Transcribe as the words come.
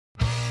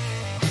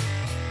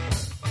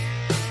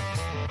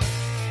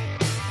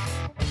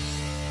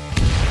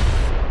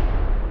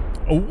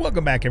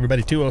Welcome back,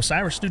 everybody, to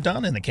Osiris New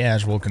Dawn in the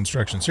Casual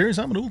Construction Series.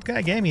 I'm an old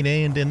guy gaming,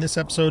 and in this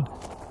episode,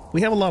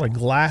 we have a lot of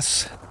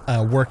glass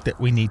work that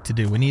we need to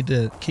do. We need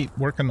to keep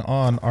working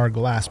on our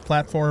glass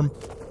platform.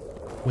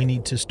 We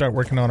need to start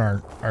working on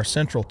our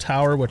central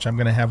tower, which I'm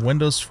going to have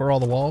windows for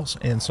all the walls.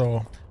 And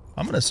so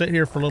I'm going to sit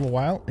here for a little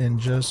while and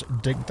just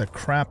dig the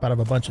crap out of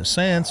a bunch of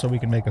sand so we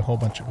can make a whole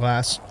bunch of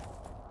glass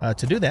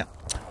to do that.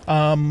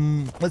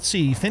 Let's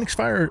see. Phoenix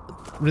Fire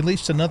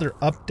released another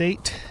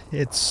update.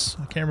 I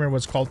can't remember what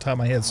it's called top of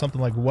my head. Something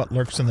like What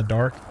Lurks in the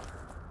Dark.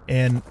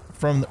 And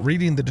from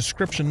reading the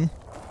description,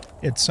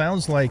 it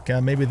sounds like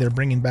maybe they're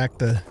bringing back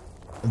the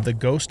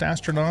ghost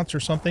astronauts or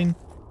something.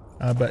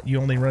 But you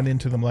only run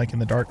into them like in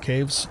the dark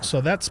caves.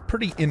 So that's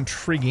pretty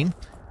intriguing.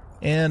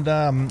 And,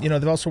 you know,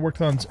 they've also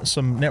worked on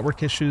some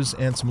network issues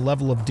and some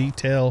level of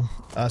detail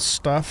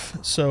stuff.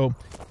 So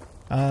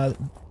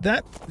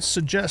that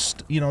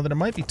suggests, you know, that it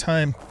might be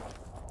time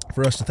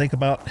for us to think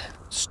about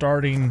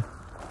starting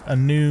a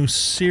new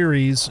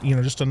series, you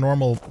know, just a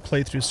normal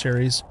playthrough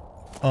series.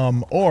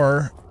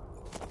 Or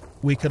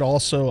we could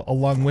also,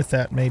 along with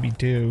that, maybe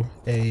do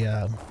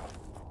a,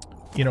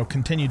 you know,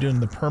 continue doing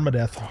the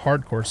Permadeath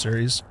hardcore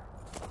series.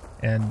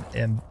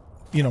 And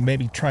you know,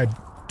 maybe try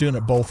doing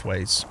it both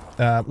ways.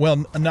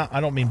 Well, I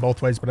don't mean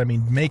both ways, but I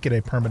mean make it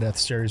a permadeath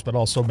series, but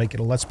also make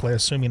it a let's play,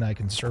 assuming I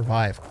can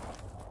survive.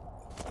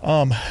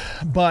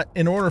 But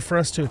in order for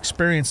us to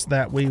experience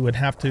that, we would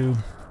have to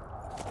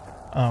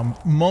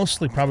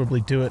mostly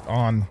probably do it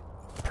on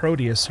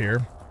Proteus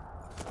here.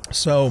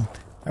 So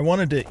I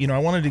wanted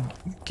to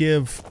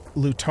give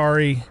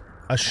Lutari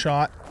a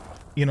shot.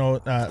 You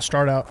know,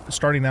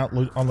 starting out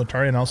on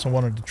Lutari, and I also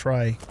wanted to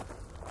try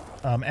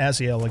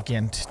Aziel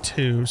again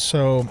too.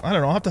 So I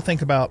don't know, I'll have to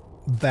think about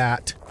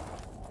that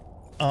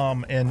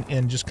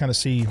and just kind of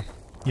see,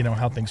 you know,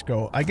 how things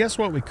go. I guess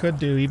what we could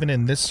do, even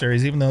in this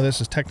series, even though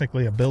this is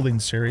technically a building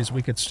series,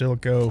 we could still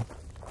go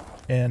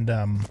and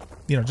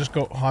you know, just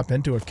go hop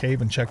into a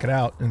cave and check it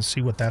out and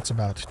see what that's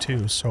about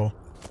too. So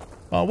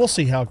we'll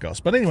see how it goes.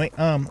 But anyway,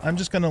 I'm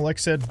just gonna, like I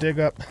said, dig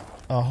up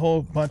a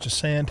whole bunch of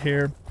sand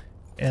here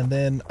and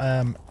then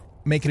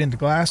make it into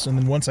glass, and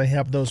then once I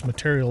have those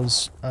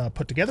materials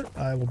put together,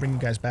 I will bring you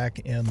guys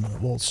back and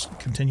we'll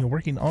continue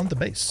working on the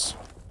base.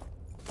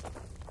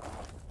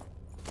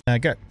 I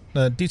got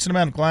a decent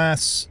amount of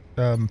glass,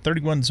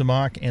 31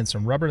 Zamak, and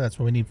some rubber. That's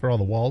what we need for all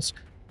the walls.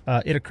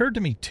 It occurred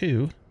to me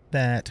too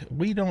that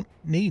we don't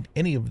need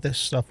any of this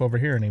stuff over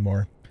here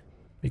anymore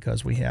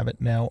because we have it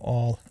now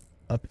all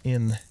up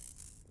in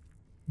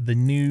the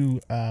new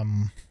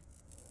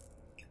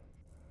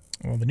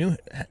well, the new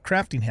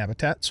crafting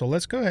habitat. So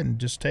let's go ahead and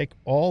just take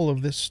all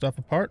of this stuff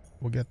apart.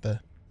 We'll get the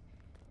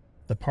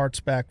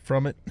parts back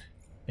from it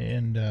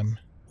and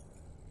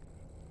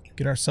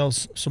get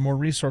ourselves some more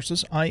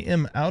resources. I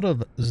am out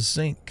of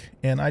zinc,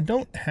 and I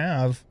don't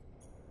have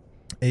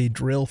a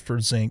drill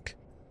for zinc.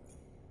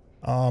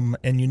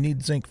 And you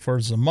need zinc for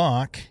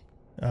Zamak,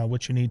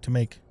 which you need to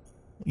make,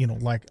 you know,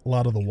 like a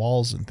lot of the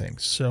walls and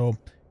things. So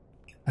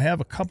I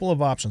have a couple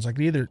of options. I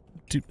could either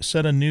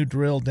set a new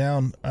drill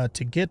down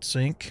to get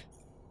zinc,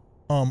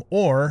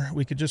 or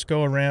we could just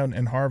go around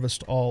and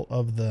harvest all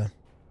of the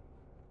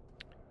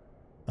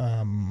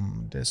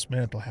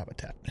dismantle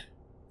habitat.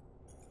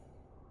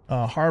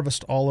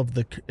 Harvest all of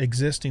the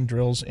existing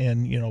drills,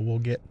 and you know, we'll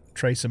get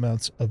trace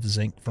amounts of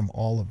zinc from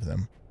all of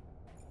them.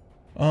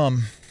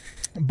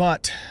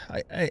 But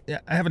I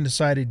haven't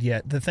decided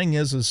yet. The thing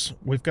is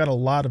we've got a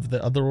lot of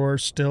the other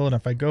ores still, and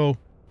if I go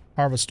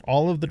harvest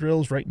all of the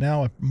drills right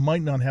now, I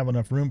might not have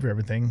enough room for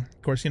everything.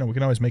 Of course, you know, we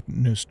can always make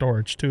new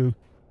storage too,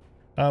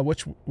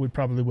 which we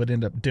probably would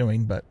end up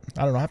doing, but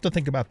I don't know. I have to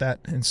think about that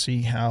and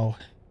see how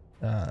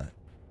to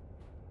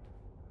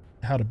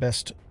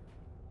best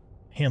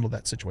handle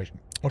that situation.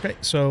 Okay,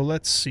 so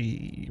let's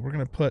see. We're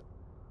going to put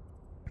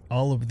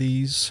all of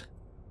these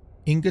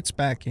ingots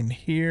back in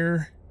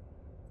here.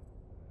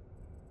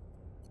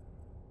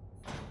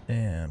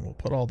 And we'll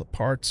put all the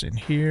parts in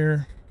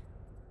here.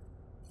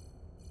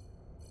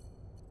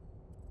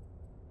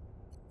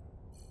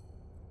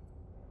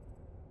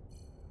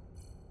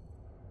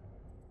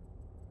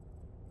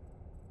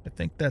 I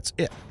think that's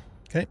it.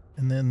 Okay,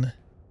 and then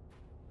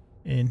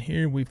in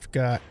here we've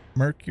got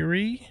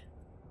mercury.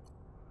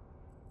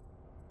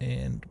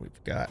 And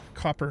we've got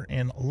copper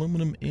and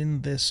aluminum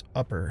in this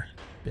upper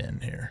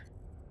bin here.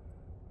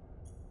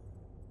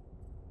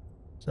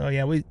 So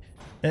yeah,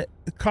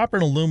 copper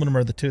and aluminum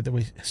are the two that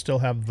we still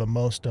have the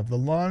most of. The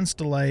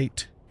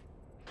Lonsdelite,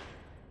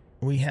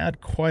 we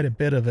had quite a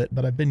bit of it,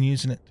 but I've been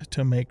using it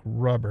to make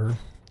rubber.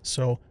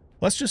 So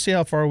let's just see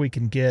how far we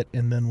can get,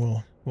 and then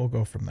we'll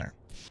go from there.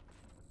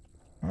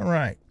 All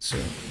right, so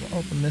we'll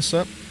open this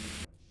up.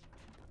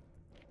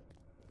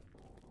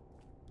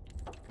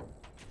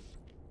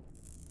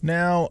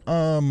 Now,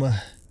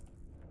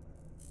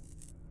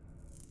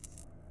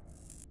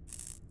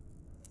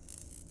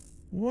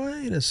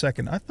 wait a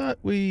second. I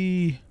thought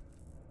didn't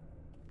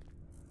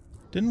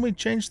we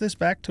change this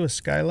back to a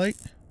skylight?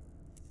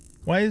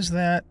 Why is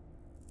that?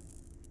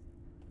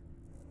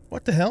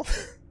 What the hell?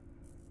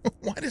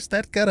 Why does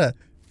that got a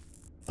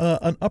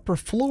an upper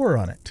floor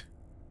on it.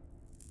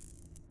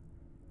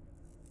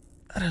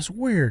 That is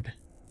weird.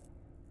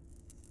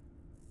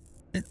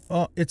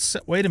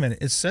 Wait a minute.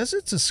 It says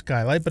it's a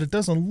skylight, but it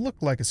doesn't look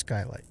like a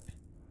skylight.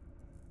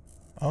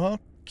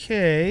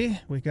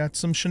 Okay, we got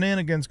some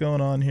shenanigans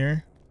going on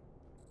here.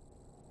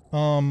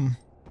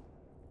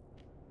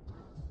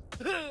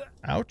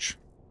 Ouch.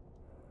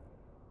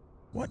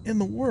 What in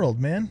the world,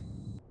 man?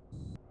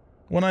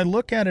 When I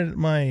look at it at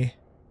my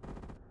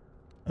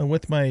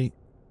with my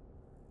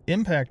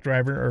impact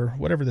driver, or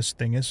whatever this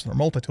thing is, or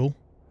multi-tool,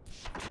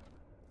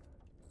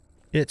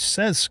 it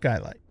says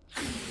skylight,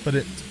 but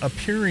it's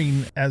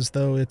appearing as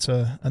though it's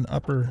an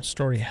upper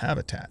story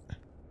habitat.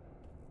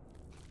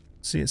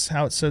 See, it's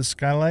how it says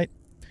skylight.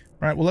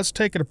 All right, well, let's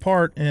take it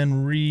apart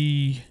and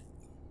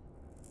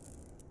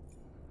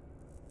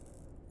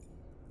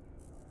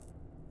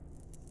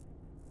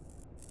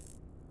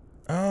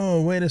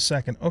Oh, wait a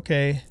second.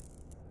 Okay.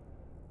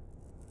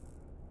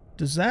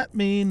 Does that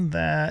mean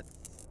that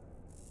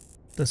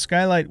the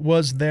skylight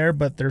was there,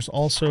 but there's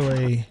also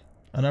an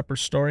upper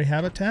story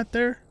habitat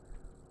there?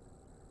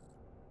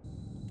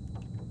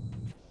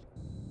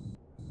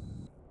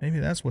 Maybe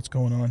that's what's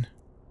going on.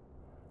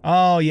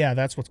 Oh, yeah,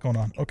 that's what's going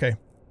on. Okay.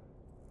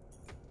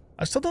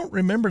 I still don't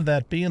remember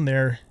that being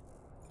there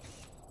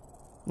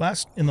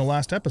in the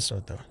last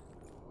episode, though.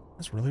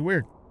 That's really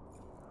weird.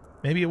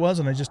 Maybe it was,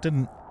 and I just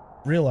didn't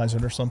realize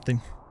it or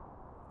something.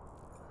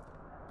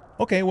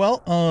 Okay,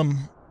 well,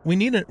 we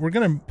need it. We're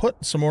going to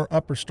put some more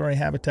upper story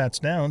habitats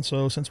down,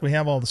 so since we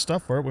have all the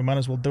stuff for it, we might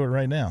as well do it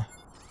right now.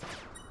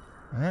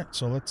 All right,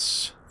 so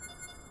let's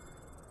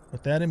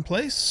put that in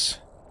place.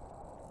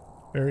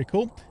 Very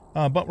cool.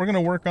 But we're going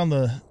to work on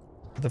the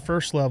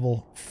first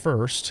level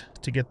first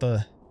to get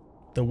the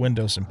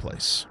windows in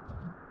place.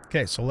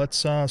 Okay, so let's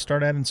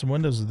start adding some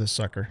windows to this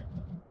sucker.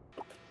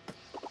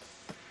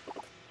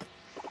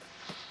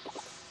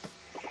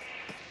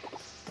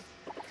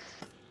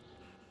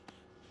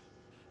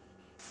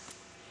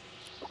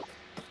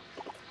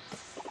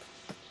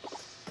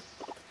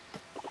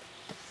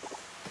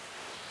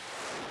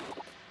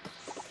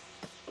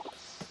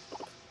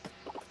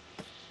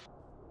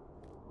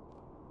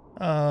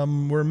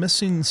 We're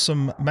missing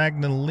some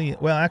magnolia.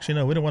 Well, actually,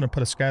 no, we don't want to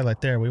put a skylight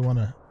there. We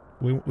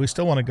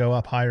still want to go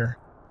up higher.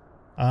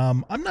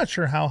 I'm not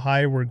sure how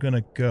high we're going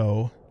to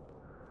go.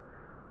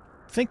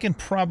 Thinking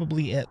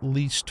probably at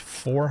least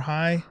 4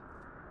 high.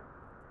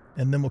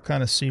 And then we'll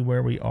kind of see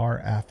where we are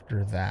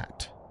after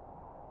that.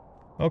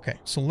 Okay,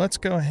 so let's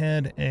go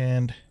ahead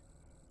and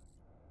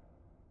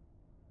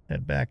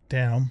head back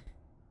down.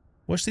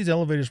 Wish these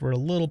elevators were a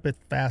little bit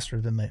faster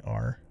than they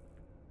are.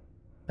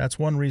 That's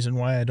one reason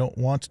why I don't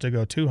want to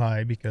go too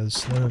high,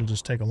 because then it'll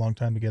just take a long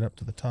time to get up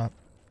to the top.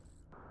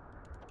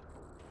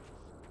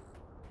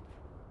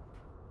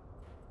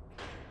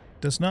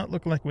 Does not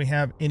look like we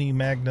have any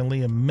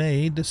magnolia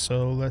made,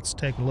 so let's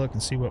take a look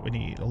and see what we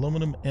need.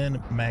 Aluminum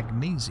and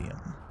magnesium.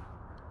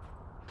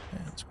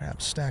 Okay, let's grab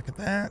a stack of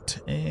that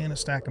and a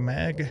stack of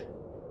mag.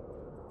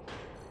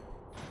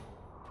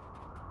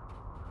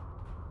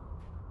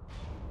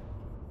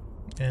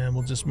 And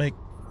we'll just make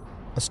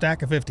a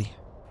stack of 50.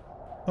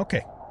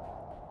 Okay.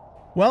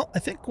 Well, I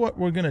think what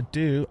we're going to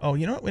do... Oh,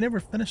 you know what? We never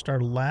finished our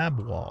lab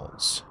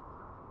walls.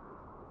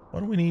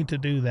 What do we need to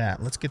do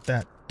that? Let's get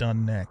that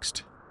done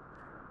next.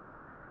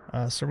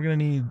 So we're going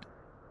to need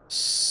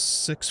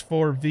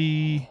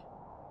 6,4V,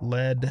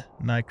 lead,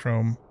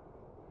 nichrome,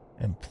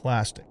 and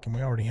plastic. And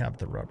we already have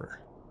the rubber.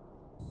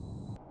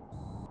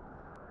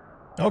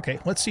 Okay,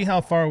 let's see how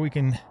far we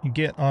can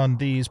get on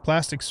these.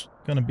 Plastic's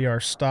going to be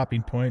our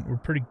stopping point. We're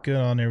pretty good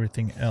on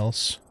everything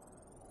else.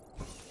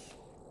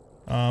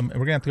 And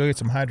we're going to have to go get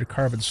some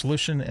hydrocarbon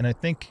solution, and I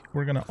think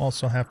we're going to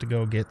also have to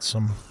go get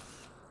some...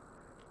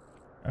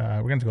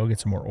 we're going to go get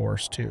some more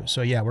ores, too.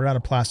 So, yeah, we're out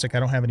of plastic. I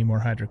don't have any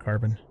more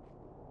hydrocarbon.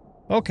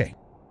 Okay.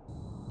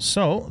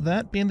 So,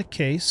 that being the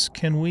case,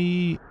 can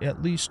we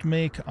at least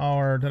make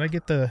our... Did I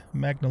get the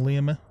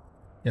magnolium?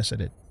 Yes, I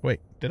did. Wait,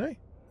 did I?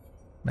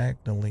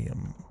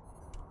 Magnolium.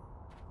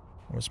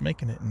 I was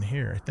making it in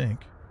here, I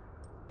think.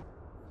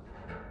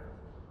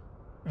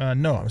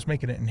 No, I was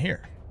making it in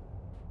here.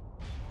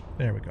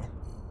 There we go.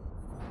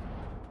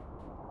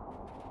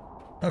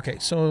 Okay,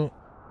 so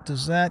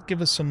does that give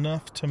us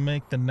enough to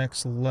make the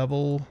next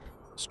level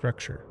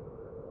structure?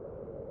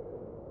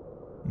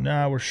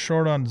 No, we're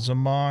short on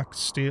Zamok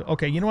steel.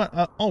 Okay, you know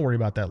what? I'll worry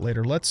about that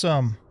later. Let's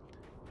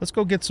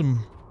go get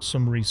some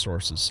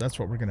resources. That's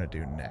what we're gonna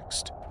do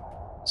next.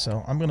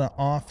 So I'm gonna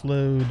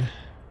offload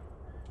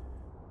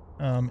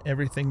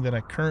everything that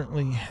I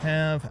currently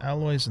have,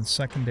 alloys and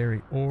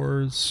secondary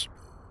ores.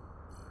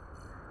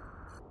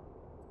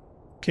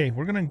 Okay,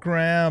 we're gonna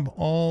grab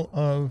all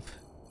of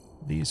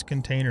these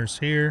containers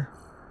here.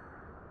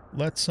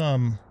 Let's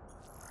okay,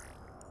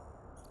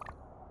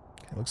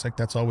 looks like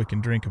that's all we can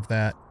drink of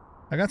that.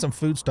 I got some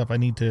food stuff I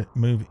need to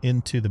move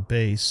into the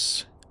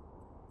base,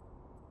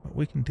 but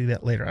we can do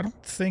that later. I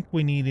don't think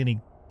we need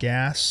any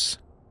gas,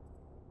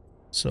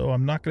 so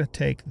I'm not going to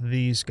take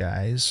these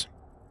guys,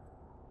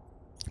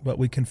 but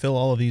we can fill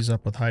all of these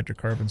up with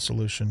hydrocarbon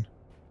solution.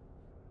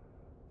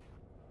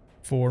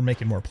 for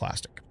making more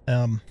plastic.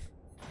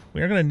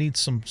 We are going to need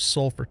some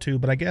sulfur too,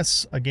 but I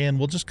guess, again,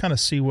 we'll just kind of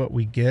see what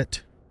we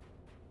get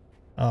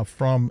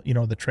from, you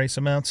know, the trace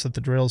amounts that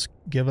the drills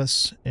give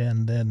us,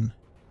 and then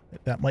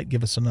that might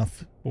give us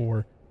enough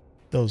for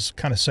those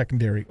kind of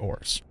secondary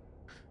ores.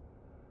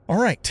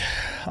 All right.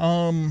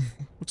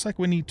 Looks like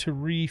we need to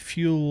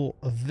refuel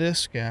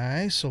this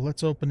guy, so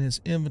let's open his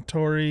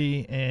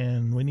inventory,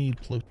 and we need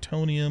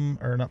plutonium,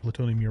 or not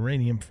plutonium,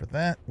 uranium for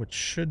that, which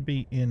should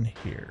be in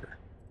here.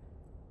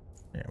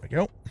 There we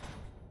go.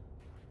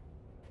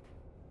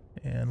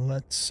 And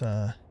let's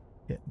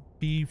hit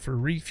B for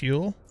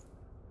refuel.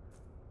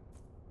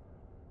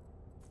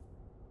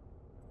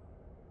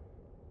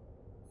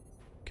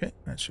 Okay,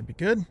 that should be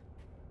good.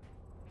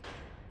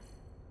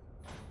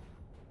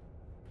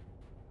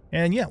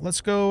 And yeah,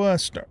 let's go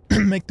start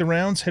make the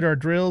rounds, hit our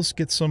drills,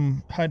 get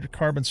some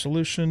hydrocarbon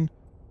solution.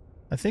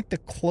 I think the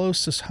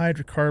closest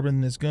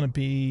hydrocarbon is going to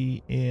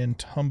be in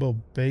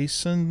Tumbo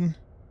Basin.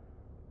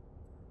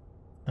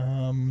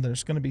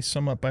 There's going to be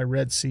some up by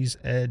Red Sea's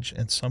edge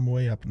and some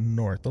way up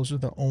north. Those are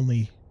the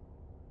only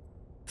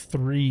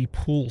 3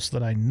 pools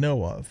that I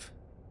know of.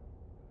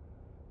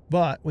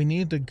 But we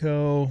need to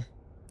go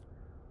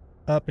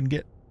up and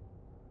get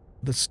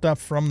the stuff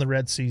from the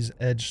Red Sea's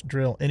edge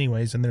drill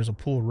anyways, and there's a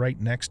pool right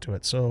next to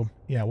it. So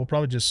yeah, we'll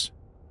probably just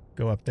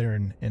go up there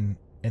and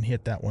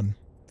hit that one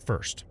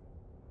first.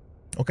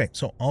 Okay,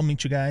 so I'll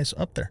meet you guys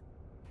up there.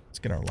 Let's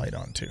get our light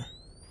on too.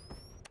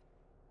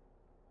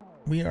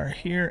 We are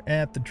here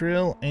at the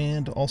drill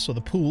and also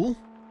the pool.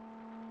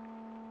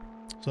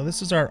 So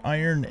this is our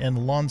iron and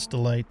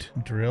lonsdaleite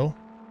drill.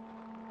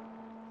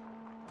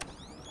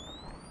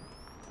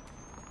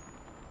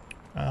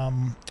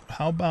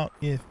 How about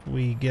if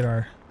we get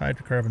our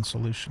hydrocarbon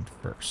solution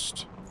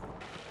first?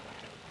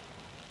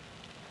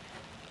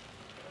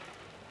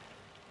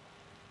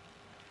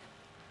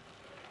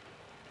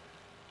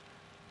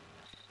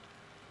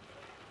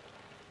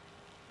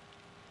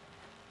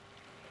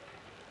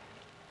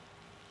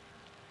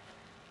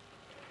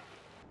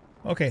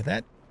 Okay,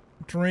 that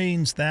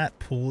drains that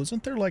pool.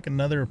 Isn't there like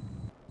another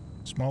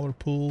smaller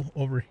pool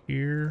over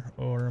here,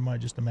 or am I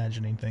just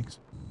imagining things?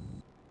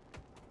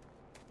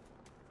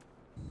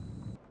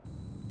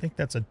 I think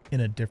that's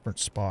in a different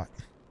spot.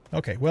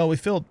 Okay, well, we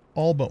filled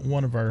all but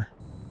one of our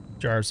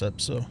jars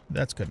up, so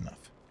that's good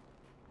enough.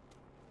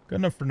 Good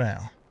enough for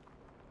now.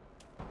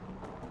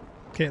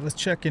 Okay, let's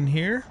check in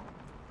here.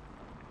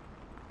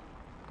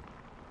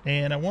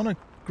 And I want to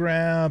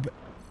grab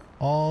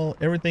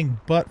everything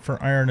but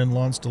for iron and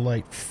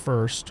lonsdaleite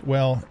first.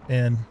 Well,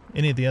 and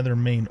any of the other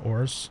main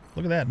ores.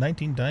 Look at that,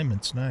 19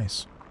 diamonds,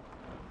 nice.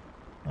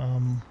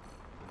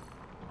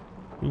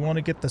 We want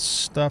to get the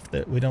stuff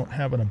that we don't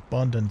have an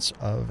abundance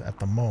of at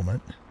the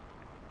moment.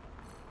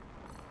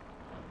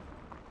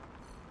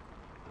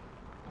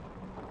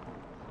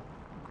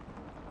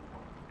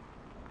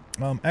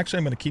 Actually,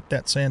 I'm going to keep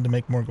that sand to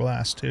make more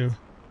glass too.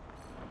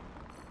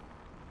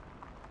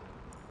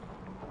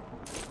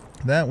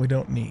 That we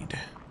don't need.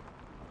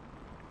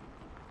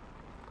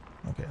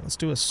 Okay, let's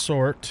do a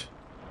sort.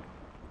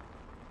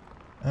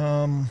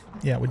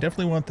 Yeah, we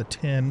definitely want the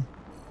tin.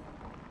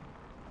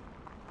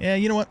 Yeah,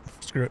 you know what?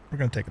 Screw it. We're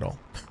going to take it all.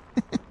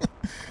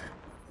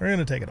 We're going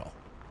to take it all.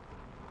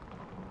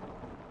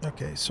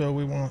 Okay, so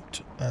we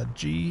want a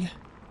G.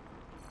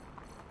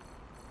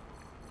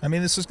 I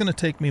mean, this is going to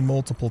take me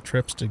multiple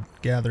trips to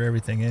gather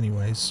everything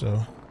anyways,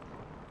 so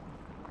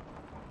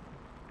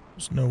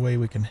there's no way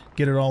we can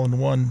get it all in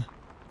one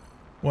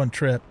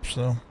trip,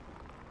 so.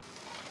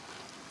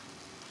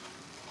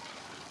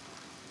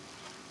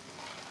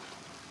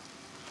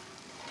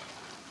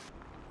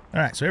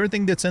 Alright, so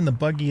everything that's in the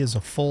buggy is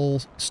a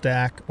full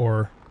stack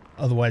or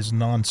otherwise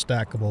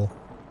non-stackable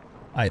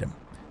item.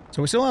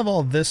 So we still have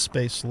all this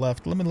space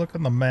left. Let me look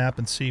on the map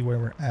and see where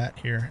we're at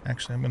here.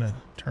 Actually, I'm going to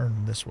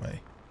turn this way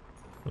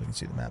so we can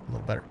see the map a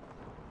little better.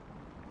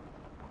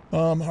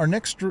 Our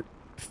next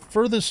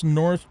furthest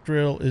north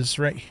drill is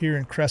right here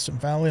in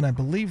Crescent Valley, and I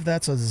believe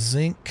that's a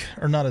zinc,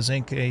 or not a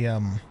zinc, a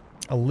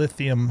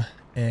lithium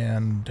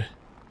and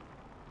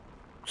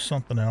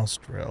something else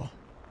drill.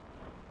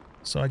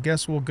 So I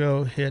guess we'll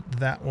go hit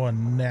that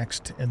one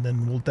next, and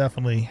then we'll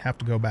definitely have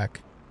to go back.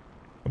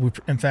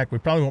 In fact, we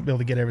probably won't be able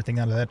to get everything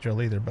out of that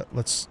drill either, but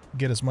let's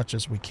get as much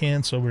as we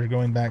can, so we're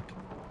going back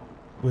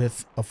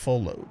with a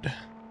full load.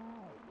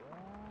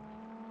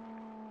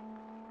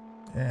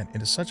 And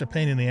it is such a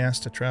pain in the ass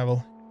to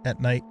travel at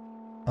night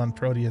on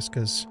Proteus,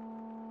 because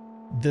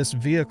this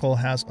vehicle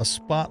has a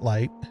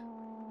spotlight,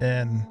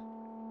 and,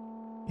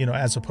 you know,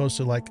 as opposed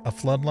to like a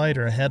floodlight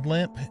or a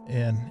headlamp,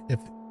 and if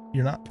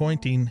you're not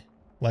pointing...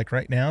 Like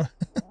right now,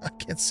 I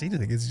can't see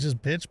anything. It's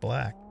just pitch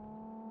black.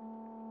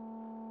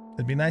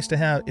 It'd be nice to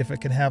have, if it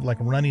could have like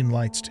running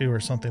lights too or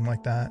something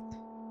like that,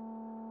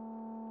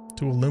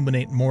 to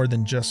illuminate more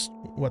than just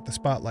what the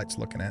spotlight's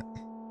looking at.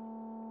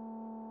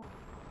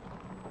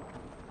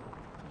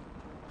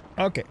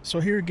 Okay, so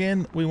here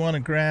again, we want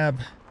to grab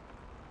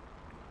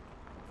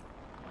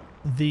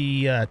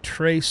the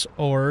trace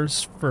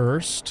ores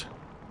first.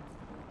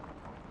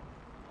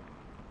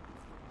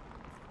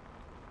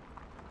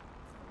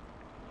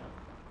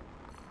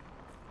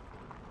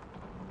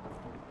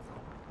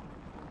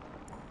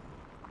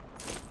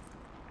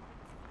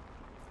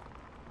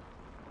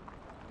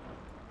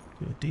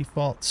 The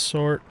default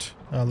sort.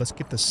 Let's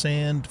get the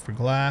sand for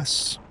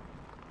glass.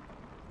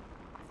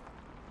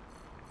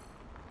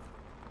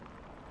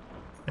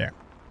 There.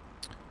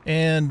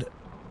 And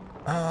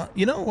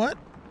you know what?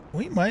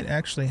 We might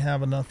actually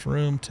have enough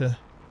room to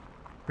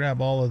grab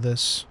all of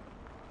this.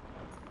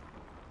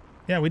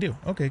 Yeah, we do.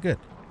 Okay, good.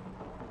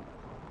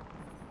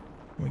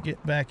 Can we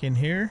get back in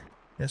here?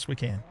 Yes, we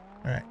can.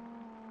 All right.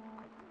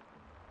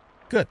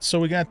 Good. So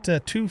we got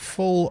 2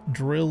 full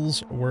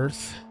drills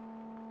worth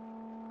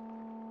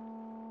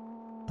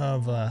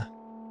of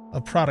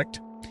product,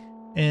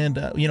 and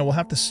you know, we'll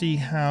have to see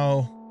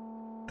how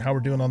we're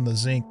doing on the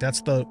zinc.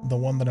 That's the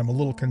one that I'm a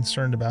little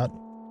concerned about.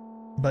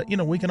 But you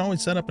know, we can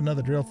always set up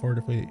another drill for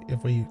it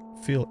if we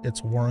feel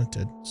it's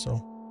warranted.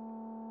 So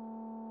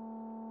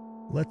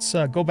let's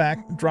go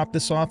back, drop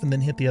this off, and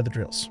then hit the other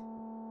drills.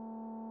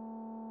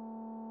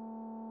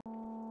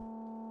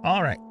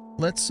 All right,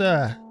 let's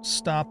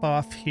stop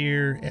off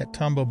here at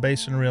Tombo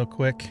Basin real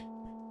quick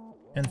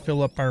and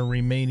fill up our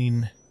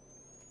remaining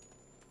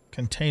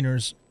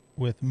containers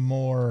with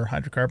more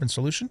hydrocarbon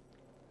solution.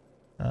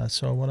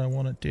 So what I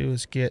want to do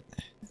is we're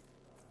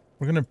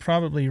going to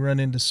probably run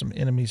into some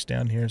enemies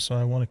down here, so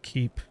I want to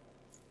keep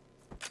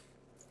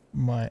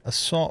my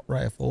assault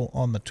rifle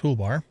on the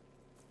toolbar.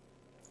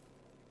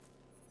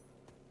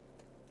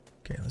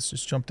 Okay, let's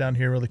just jump down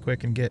here really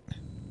quick and get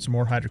some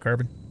more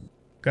hydrocarbon.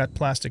 Got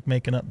plastic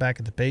making up back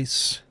at the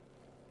base.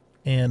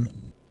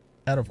 And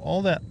out of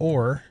all that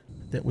ore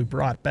that we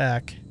brought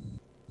back,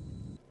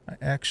 I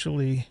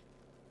actually...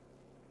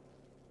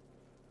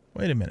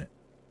 Wait a minute.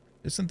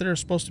 Isn't there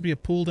supposed to be a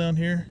pool down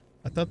here?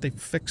 I thought they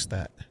fixed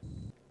that.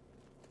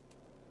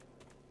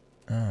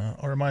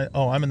 Or am I...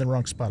 Oh, I'm in the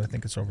wrong spot. I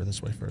think it's over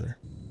this way further.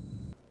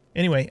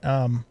 Anyway,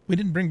 we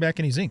didn't bring back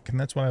any zinc, and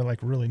that's what I like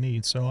really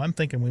need. So I'm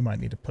thinking we might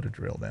need to put a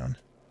drill down.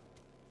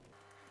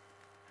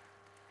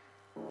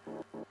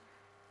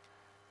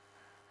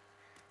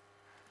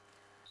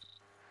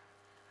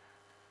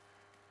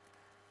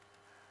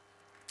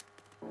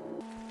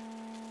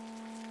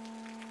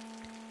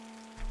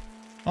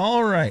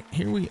 All right,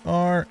 here we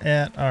are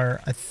at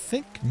our, I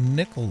think,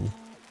 nickel,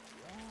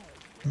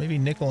 maybe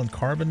nickel and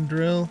carbon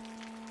drill,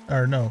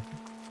 or no,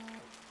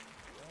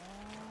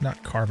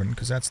 not carbon,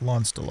 because that's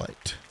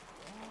Lonsdaleite.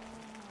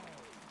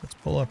 Let's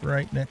pull up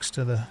right next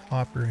to the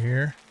hopper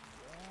here.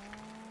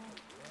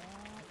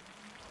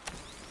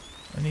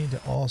 I need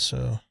to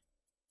also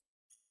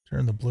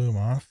turn the bloom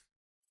off.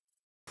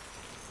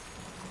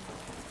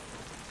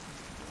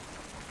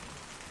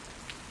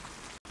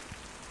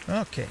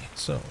 Okay,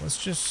 so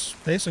let's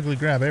just basically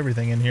grab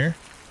everything in here.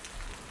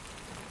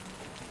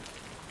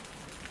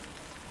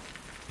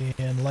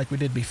 And like we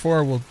did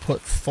before, we'll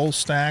put full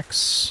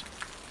stacks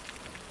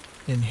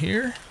in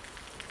here.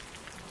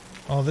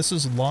 Oh, this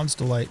is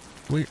Lonsdaleite.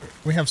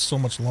 We have so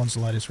much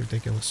Lonsdaleite, it's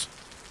ridiculous.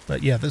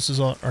 But yeah, this is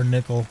our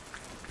nickel,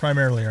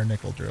 primarily our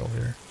nickel drill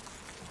here.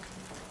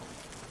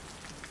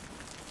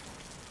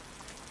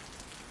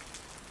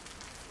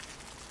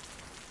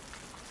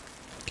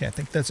 Okay, I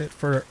think that's it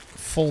for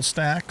full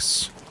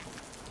stacks.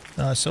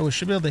 So we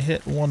should be able to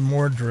hit one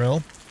more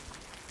drill.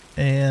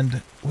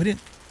 And we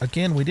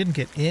didn't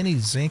get any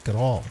zinc at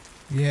all.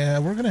 Yeah,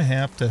 we're going to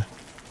have to...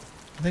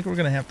 I think we're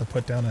going to have to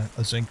put down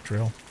a zinc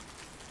drill.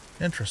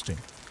 Interesting.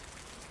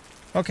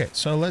 Okay,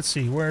 so let's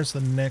see. Where's the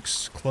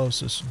next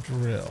closest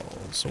drill?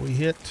 So we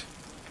hit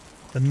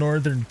the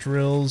northern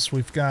drills.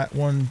 We've got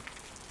one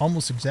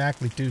almost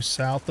exactly due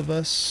south of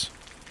us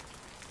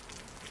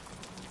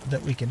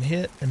that we can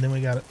hit. And then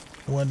we got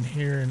one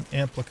here in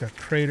Amplica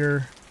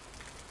Crater.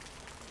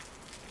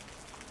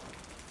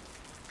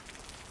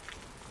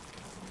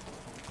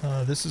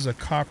 This is a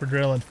copper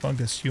drill and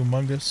fungus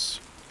humongous.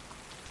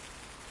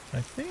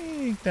 I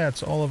think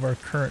that's all of our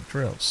current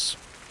drills.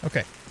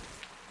 Okay,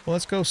 well,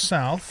 let's go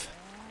south.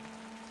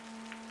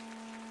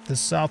 The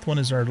south one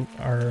is our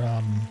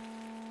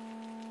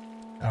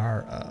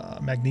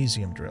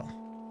magnesium drill.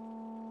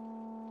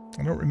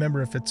 I don't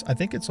remember if it's... I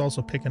think it's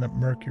also picking up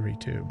mercury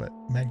too, but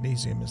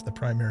magnesium is the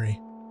primary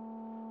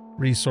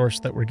resource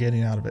that we're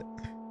getting out of it.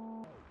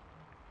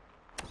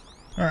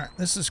 Alright,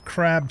 this is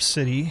Crab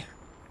City.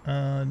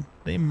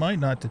 They might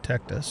not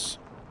detect us.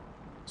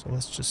 So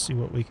let's just see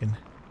what we can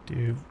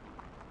do.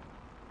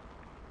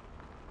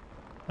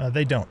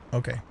 They don't.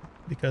 Okay.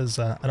 Because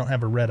I don't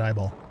have a red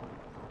eyeball.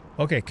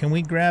 Okay, can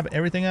we grab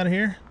everything out of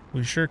here?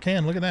 We sure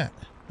can. Look at that.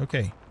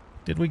 Okay.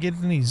 Did we get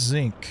any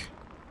zinc?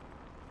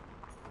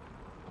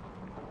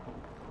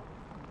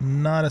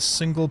 Not a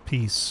single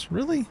piece.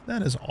 Really?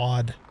 That is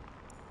odd.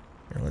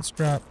 Here, let's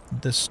drop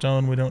this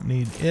stone. We don't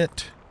need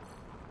it.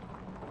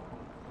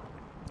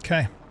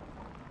 Okay.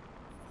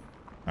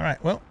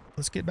 Alright, well,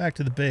 let's get back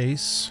to the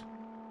base.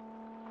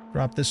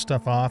 Drop this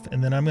stuff off,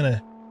 and then I'm going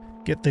to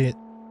get the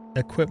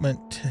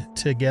equipment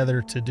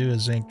together to do a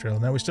zinc drill.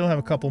 Now, we still have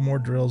a couple more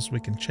drills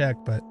we can check,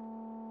 but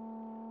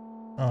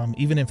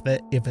even if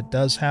it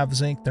does have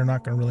zinc, they're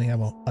not going to really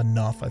have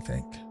enough, I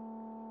think.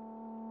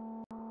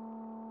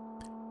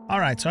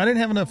 Alright, so I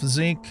didn't have enough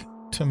zinc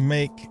to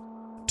make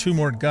 2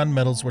 more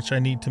gunmetals, which I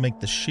need to make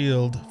the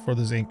shield for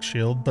the zinc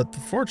shield. But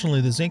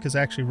fortunately, the zinc is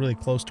actually really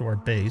close to our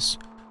base.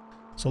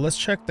 So let's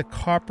check the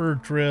copper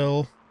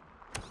drill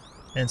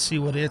and see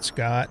what it's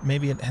got.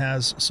 Maybe it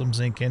has some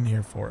zinc in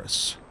here for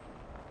us.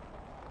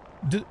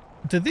 Do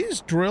these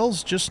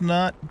drills just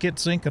not get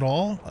zinc at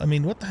all? I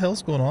mean, what the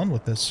hell's going on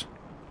with this?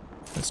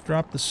 Let's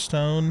drop the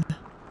stone.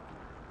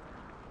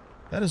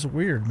 That is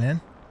weird,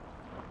 man.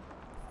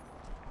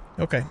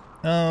 Okay.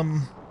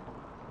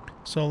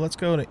 So let's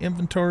go to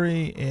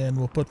inventory and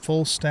we'll put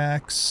full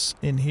stacks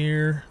in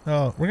here.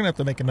 Oh, we're going to have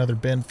to make another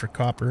bin for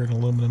copper and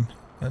aluminum.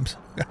 I've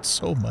got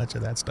so much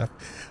of that stuff.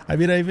 I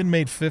mean, I even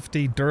made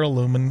 50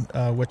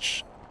 duralumin,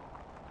 which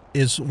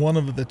is one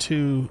of the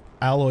 2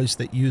 alloys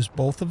that use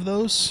both of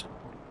those.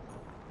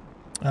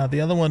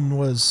 The other one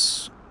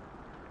was...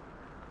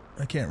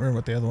 I can't remember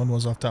what the other one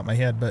was off the top of my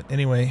head, but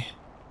anyway.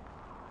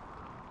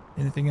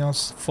 Anything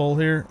else full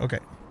here? Okay.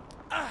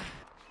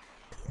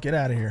 Get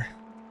out of here.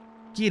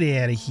 Get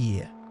out of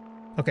here.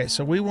 Okay,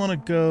 so we want to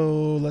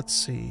go, let's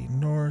see,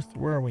 north.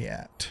 Where are we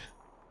at?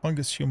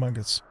 Fungus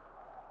Humongous.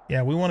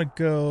 Yeah, we want to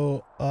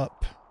go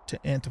up to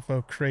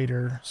Antifo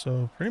Crater,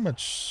 so pretty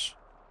much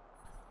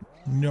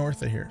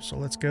north of here. So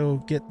let's go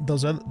get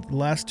those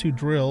last 2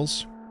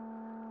 drills,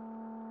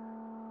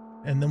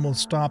 and then we'll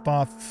stop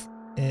off.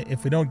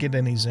 If we don't get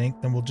any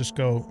zinc, then we'll just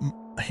go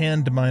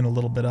hand mine a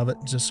little bit of it,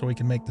 just so we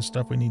can make the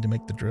stuff we need to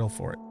make the drill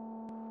for it.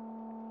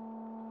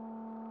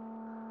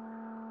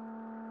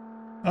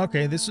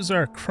 Okay, this is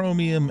our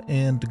chromium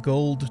and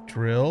gold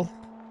drill.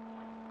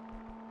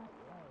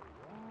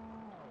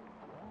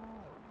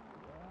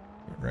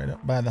 Right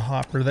up by the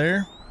hopper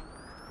there.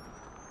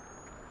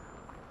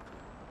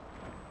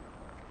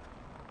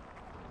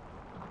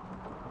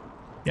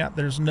 Yeah,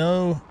 there's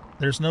no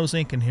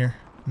zinc in here.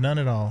 None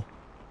at all.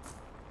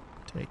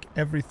 Take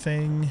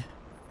everything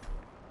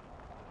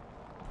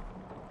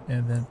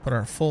and then put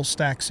our full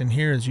stacks in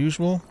here as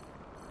usual.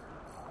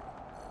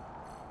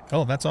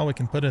 Oh, that's all we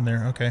can put in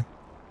there. Okay.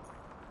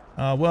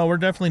 Well, we're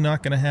definitely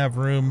not going to have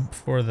room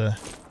for the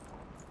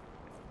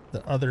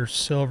other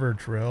silver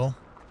drill,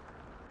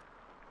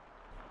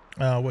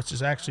 which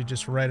is actually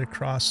just right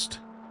across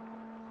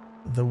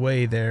the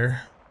way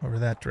there, over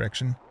that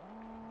direction.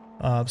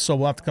 So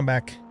we'll have to come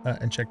back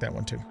and check that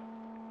one too.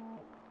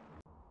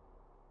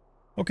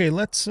 Okay,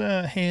 let's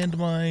hand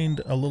mine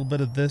a little bit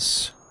of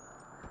this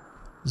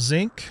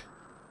zinc,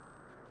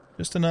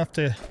 just enough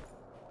to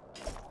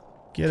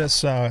get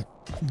us the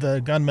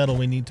gunmetal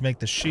we need to make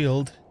the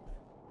shield.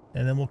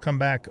 And then we'll come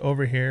back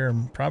over here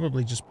and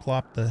probably just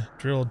plop the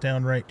drill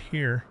down right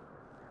here.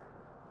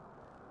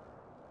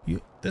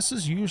 This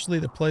is usually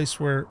the place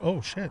where,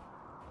 oh shit,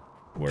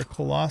 where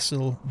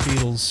colossal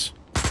beetles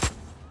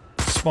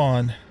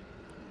spawn.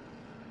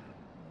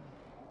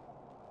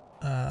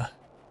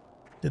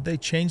 Did they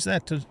change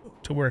that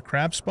to where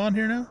crabs spawn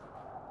here now?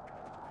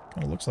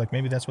 Kind of looks like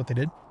maybe that's what they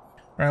did.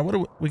 All right, what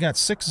do we got?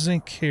 6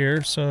 zinc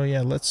here, so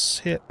yeah, let's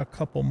hit a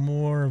couple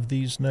more of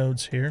these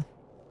nodes here.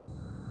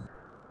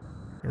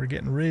 We're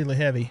getting really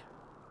heavy.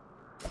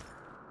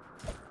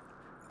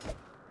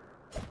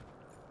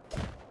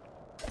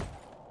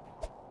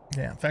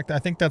 Yeah, in fact, I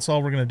think that's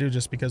all we're going to do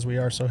just because we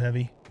are so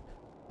heavy.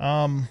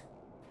 I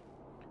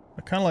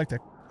kind of like to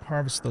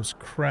harvest those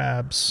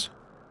crabs.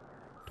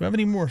 Do I have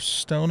any more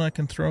stone I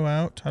can throw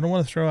out? I don't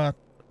want to throw out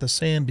the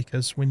sand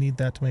because we need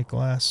that to make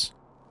glass.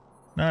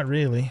 Not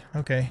really.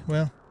 Okay,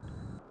 well,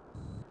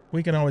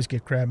 we can always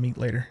get crab meat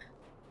later.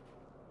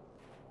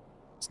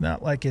 It's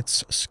not like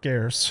it's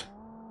scarce.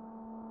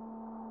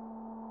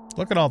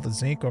 Look at all the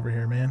zinc over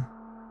here, man.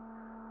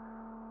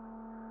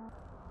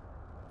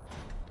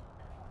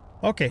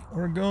 Okay,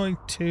 we're going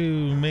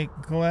to make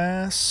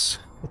glass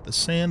with the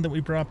sand that we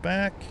brought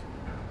back.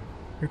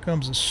 Here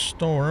comes a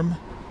storm.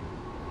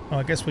 Oh,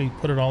 I guess we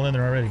put it all in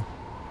there already.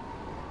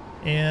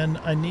 And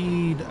I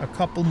need a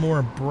couple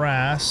more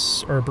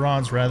brass, or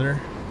bronze rather.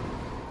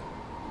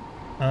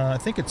 I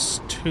think it's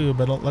 2,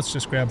 but let's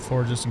just grab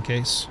 4 just in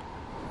case.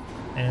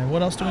 And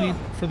what else do we need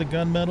for the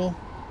gunmetal?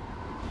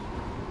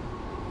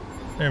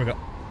 There we go.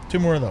 2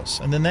 more of those.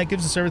 And then that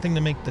gives us everything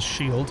to make the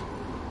shield.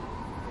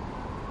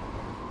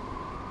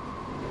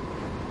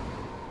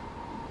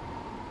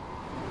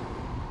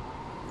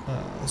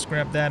 Let's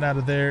grab that out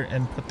of there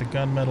and put the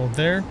gunmetal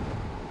there.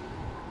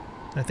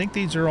 I think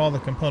these are all the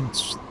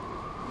components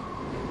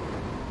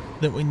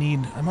that we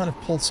need. I might have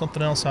pulled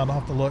something else out. I'll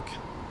have to look.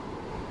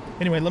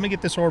 Anyway, let me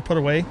get this ore put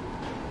away.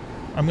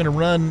 I'm going to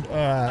run,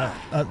 then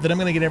I'm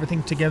going to get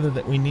everything together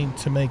that we need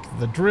to make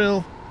the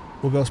drill.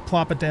 We'll go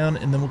plop it down,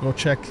 and then we'll go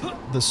check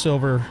the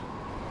silver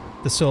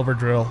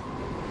drill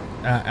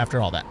after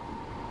all that.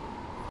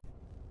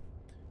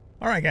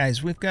 All right,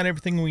 guys, we've got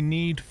everything we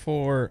need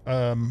for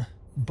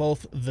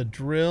both the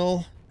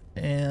drill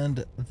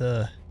and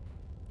the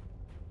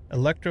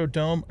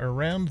electrodome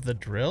around the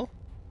drill.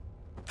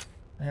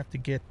 I have to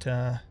get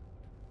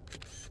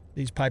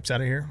these pipes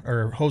out of here,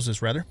 or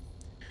hoses rather.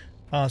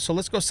 So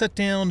let's go set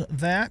down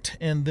that,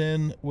 and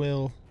then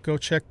we'll go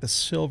check the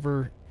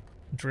silver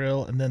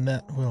drill, and then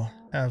that will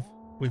have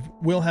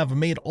we'll have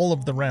made all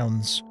of the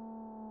rounds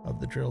of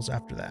the drills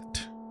after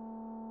that.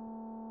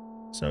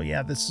 So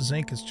yeah, this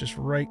zinc is just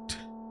right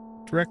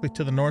directly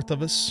to the north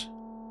of us.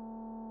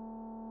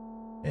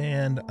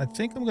 And I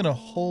think I'm going to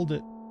hold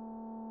it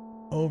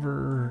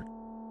over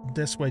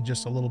this way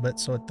just a little bit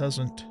so it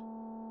doesn't,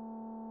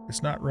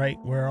 it's not right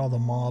where all the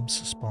mobs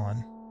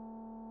spawn.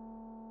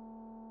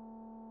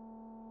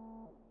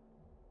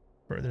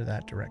 Further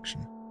that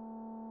direction.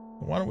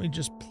 Why don't we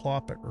just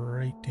plop it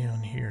right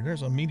down here?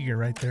 There's a meteor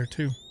right there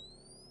too.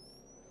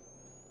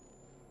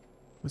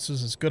 This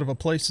is as good of a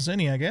place as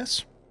any, I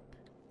guess.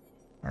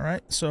 All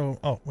right, so,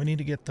 oh, we need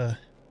to get the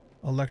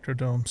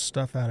electrodome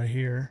stuff out of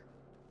here.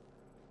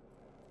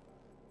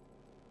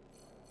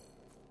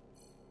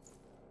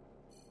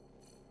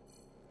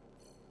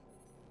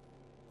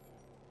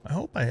 I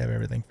hope I have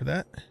everything for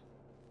that.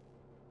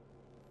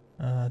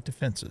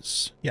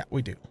 Defenses. Yeah,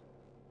 we do.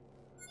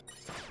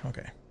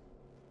 Okay.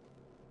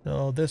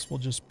 So this we'll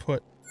just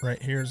put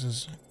right here.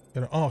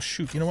 Oh,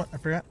 shoot. You know what I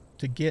forgot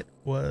to get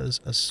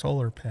was a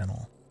solar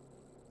panel.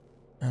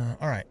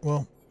 All right.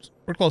 Well,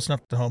 we're close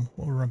enough to home.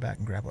 We'll run back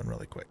and grab one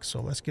really quick.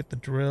 So let's get the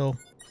drill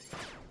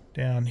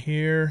down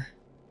here.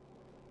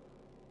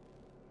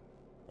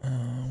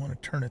 I want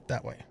to turn it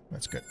that way.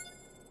 That's good.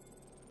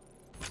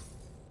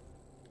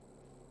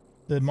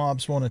 The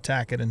mobs won't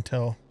attack it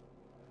until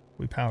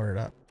we power it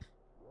up.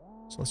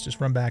 So let's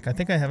just run back. I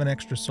think I have an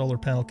extra solar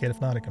panel kit.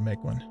 If not, I can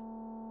make one.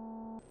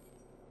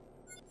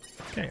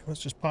 Okay,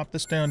 let's just pop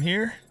this down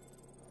here.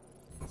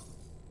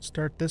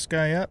 Start this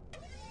guy up.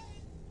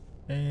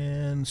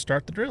 And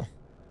start the drill.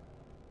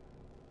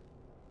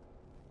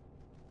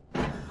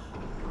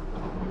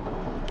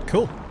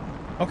 Cool.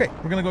 Okay,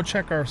 we're going to go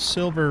check our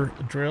silver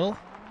drill,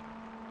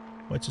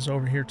 which is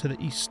over here to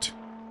the east.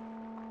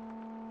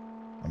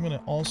 I'm going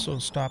to also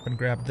stop and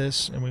grab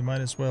this, and we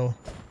might as well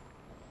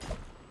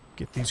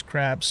get these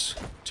crabs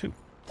too.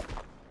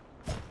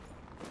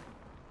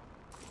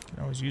 Can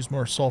always use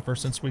more sulfur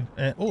since we...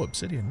 oh,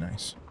 obsidian,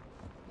 nice.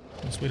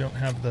 Since we don't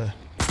have the...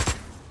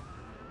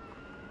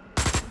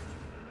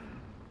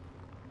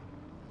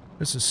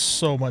 This is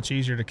so much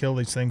easier to kill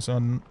these things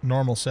on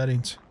normal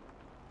settings.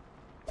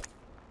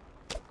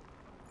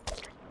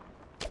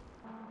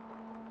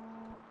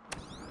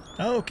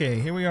 Okay,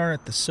 here we are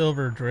at the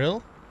silver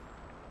drill.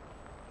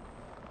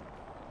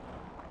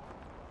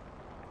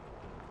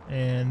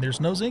 And there's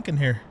no zinc in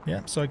here.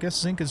 Yeah, so I guess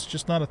zinc is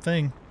just not a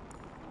thing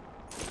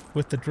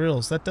with the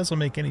drills. That doesn't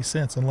make any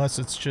sense unless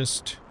it's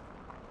just...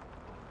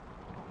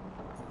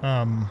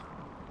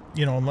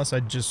 you know, unless I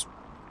just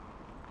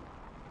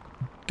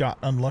got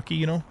unlucky,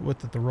 you know, with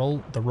the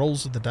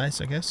rolls of the dice,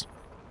 I guess.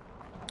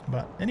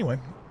 But anyway.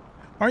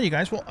 All right, you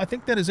guys. Well, I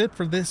think that is it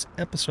for this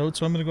episode.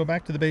 So I'm going to go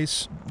back to the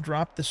base,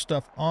 drop this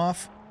stuff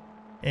off,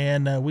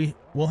 and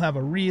we'll have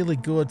a really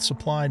good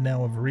supply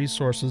now of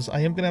resources. I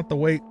am going to have to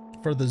wait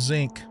for the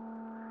zinc,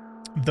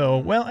 though.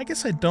 Well, I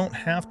guess I don't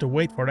have to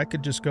wait for it. I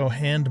could just go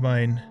hand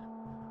mine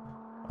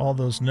all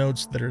those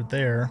nodes that are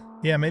there.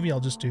 Yeah, maybe I'll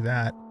just do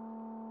that.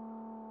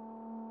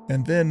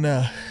 And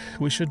then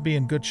we should be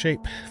in good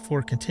shape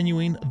for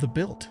continuing the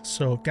build.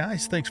 So,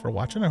 guys, thanks for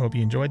watching. I hope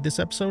you enjoyed this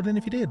episode. And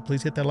if you did,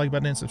 please hit that like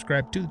button and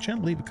subscribe to the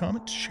channel. Leave a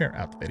comment, share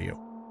out the video.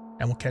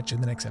 And we'll catch you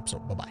in the next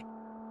episode. Bye-bye.